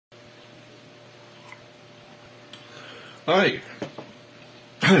Hi.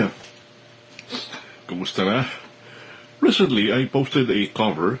 Kumusta na? Recently, I posted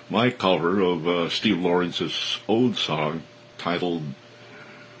my cover of Steve Lawrence's old song titled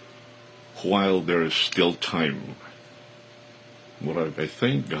While There's Still Time. What I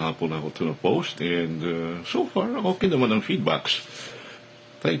think, gahapon ako ito na-post, and so far, okay naman ang feedbacks.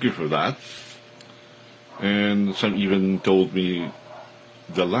 Thank you for that. And some even told me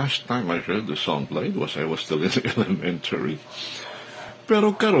the last time I heard the song played I was still in elementary.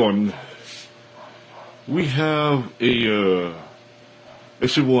 Pero karon, we have a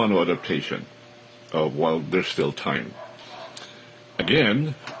Cebuano adaptation of While There's Still Time.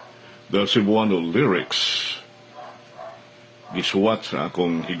 Again, the Cebuano lyrics gisuwat sa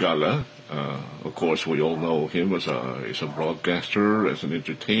akong higala. Of course, we all know him as a broadcaster, as an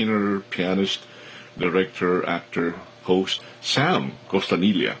entertainer, pianist, director, actor, host, Sam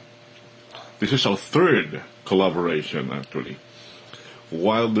Costanilla. This is our third collaboration, actually.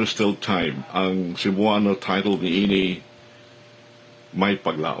 While There's Still Time, ang Cebuano title ni ini May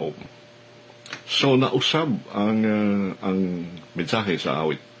Paglaum. So nausab ang mensahe sa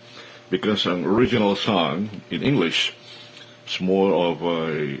awit, because ang original song in English is more of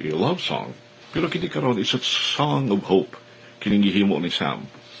a love song. Pero kini karon is a song of hope. Kining gihimo ni Sam.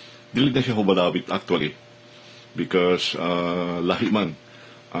 Dili na siya hubalabit actually, because lahi man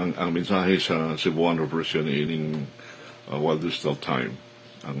ang mensahe sa Cebuano version ining While There's Still Time,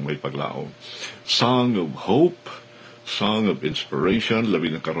 ang May Paglaom. Song of hope, song of inspiration,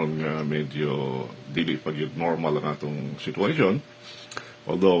 labi na karon nga medyo dili pag normal ang atong situation,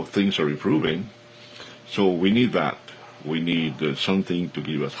 although things are improving. So we need that. We need something to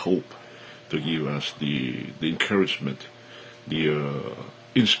give us hope, to give us the encouragement, the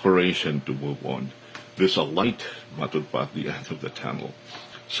inspiration to move on. There's a light matod pa at the end of the tunnel.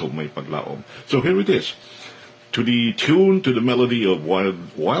 So May Paglaom. So here it is. To the tune, to the melody of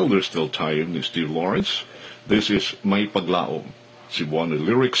While There's Still Time is Steve Lawrence. This is May Paglaom. Cebuano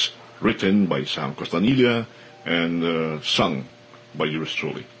lyrics written by Sam Costanilla and sung by yours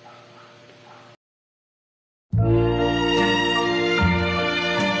truly.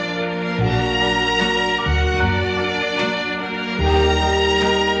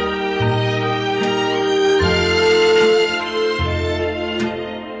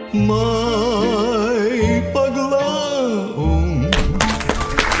 May paglaom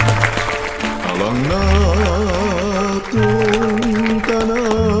alang na atong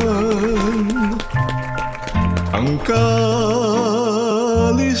tanan, ang kalisdanan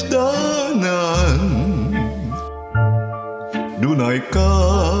dunay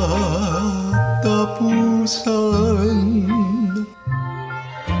katapusan,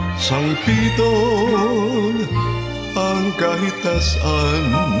 sangpitol ang kahitasan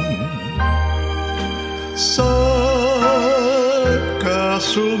sa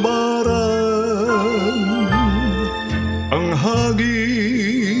kasulbaran, ang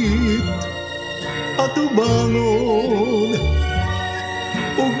hagit at ubangon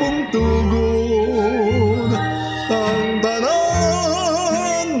ug bungtugon, ang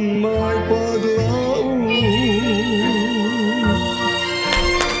tanan may paglaom.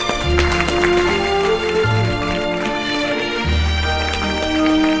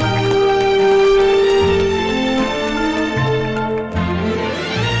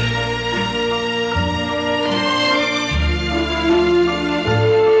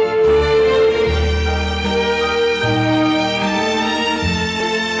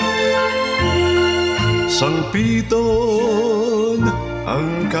 Sangpiton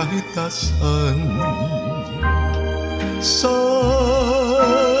ang kahitasan sa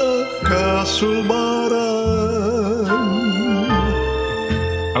kasulbaran,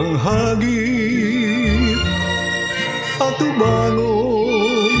 ang hagit at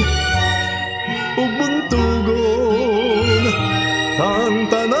ubangon ug buntugon, ang